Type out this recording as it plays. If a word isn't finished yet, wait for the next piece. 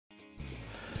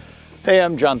Hey,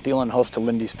 I'm Jon Thelen, host of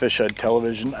Lindy's Fish Ed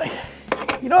Television.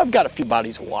 I've got a few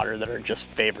bodies of water that are just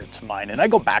favorites of mine, and I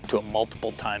go back to them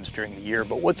multiple times during the year.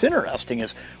 But what's interesting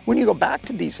is when you go back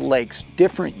to these lakes,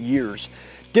 different years,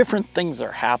 different things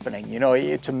are happening.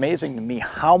 It's amazing to me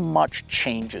how much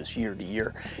changes year to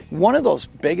year. One of those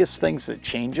biggest things that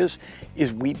changes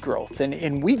is weed growth.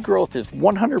 And weed growth is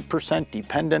 100%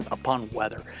 dependent upon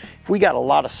weather. If we got a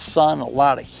lot of sun, a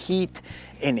lot of heat,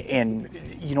 and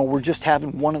we're just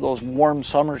having one of those warm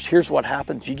summers, here's what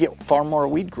happens. You get far more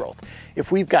weed growth.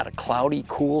 If we've got a cloudy,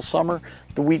 cool summer,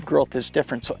 the weed growth is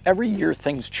different. So every year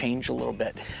things change a little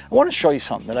bit. I want to show you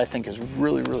something that I think is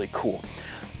really, really cool.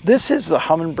 This is the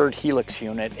Humminbird Helix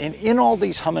unit, and in all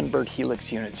these Humminbird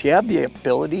Helix units, you have the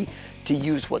ability to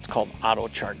use what's called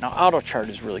Autochart. Now, Autochart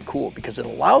is really cool because it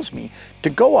allows me to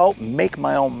go out and make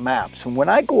my own maps. And when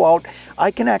I go out,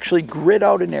 I can actually grid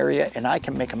out an area and I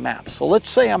can make a map. So let's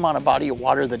say I'm on a body of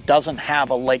water that doesn't have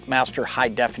a Lake Master high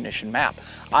definition map.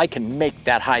 I can make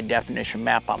that high definition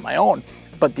map on my own.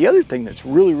 But the other thing that's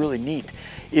really, really neat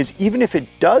is even if it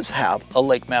does have a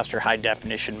Lake Master high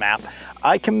definition map,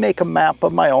 I can make a map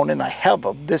of my own, and I have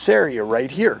of this area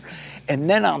right here. And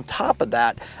then on top of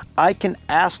that, I can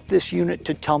ask this unit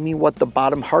to tell me what the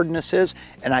bottom hardness is,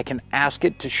 and I can ask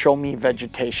it to show me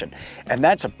vegetation. And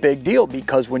that's a big deal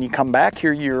because when you come back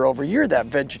here year over year, that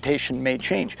vegetation may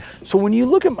change. So when you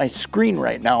look at my screen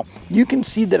right now, you can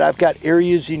see that I've got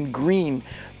areas in green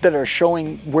that are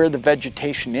showing where the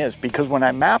vegetation is, because when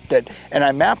I mapped it, and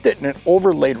it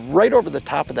overlaid right over the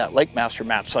top of that Lake Master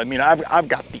map. So I mean, I've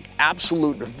got the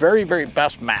absolute very, very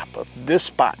best map of this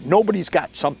spot. Nobody's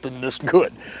got something this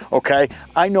good, okay?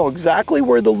 I know exactly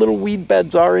where the little weed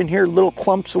beds are in here, little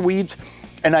clumps of weeds,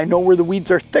 and I know where the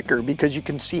weeds are thicker because you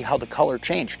can see how the color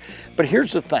changed. But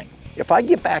here's the thing, if I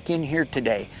get back in here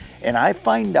today and I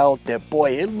find out that,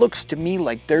 boy, it looks to me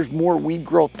like there's more weed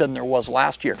growth than there was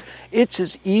last year, it's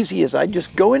as easy as I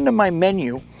just go into my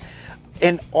menu,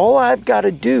 and all I've got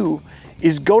to do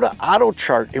is go to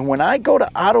Autochart. And when I go to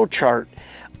Autochart,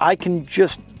 I can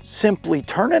just simply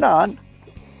turn it on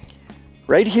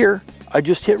right here. I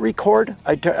just hit record,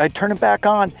 I turn it back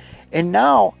on, and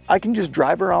now I can just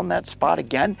drive around that spot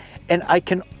again, and I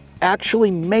can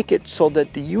actually make it so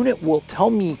that the unit will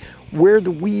tell me where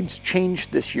the weeds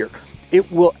changed this year. It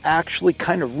will actually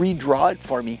kind of redraw it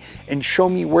for me and show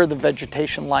me where the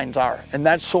vegetation lines are. And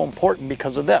that's so important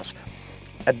because of this.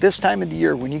 At this time of the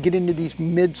year, when you get into these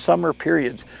midsummer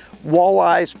periods,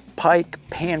 walleyes, pike,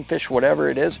 panfish,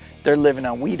 whatever it is, they're living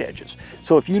on weed edges.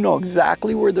 So if you know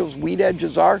exactly where those weed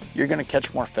edges are, you're gonna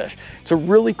catch more fish. It's a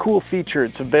really cool feature.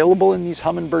 It's available in these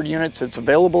Humminbird units. It's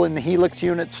available in the Helix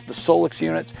units, the Solix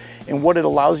units. And what it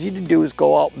allows you to do is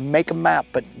go out and make a map,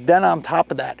 but then on top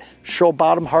of that, show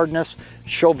bottom hardness,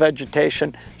 show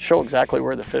vegetation, show exactly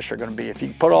where the fish are gonna be. If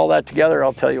you put all that together,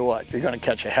 I'll tell you what, you're gonna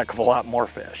catch a heck of a lot more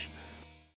fish.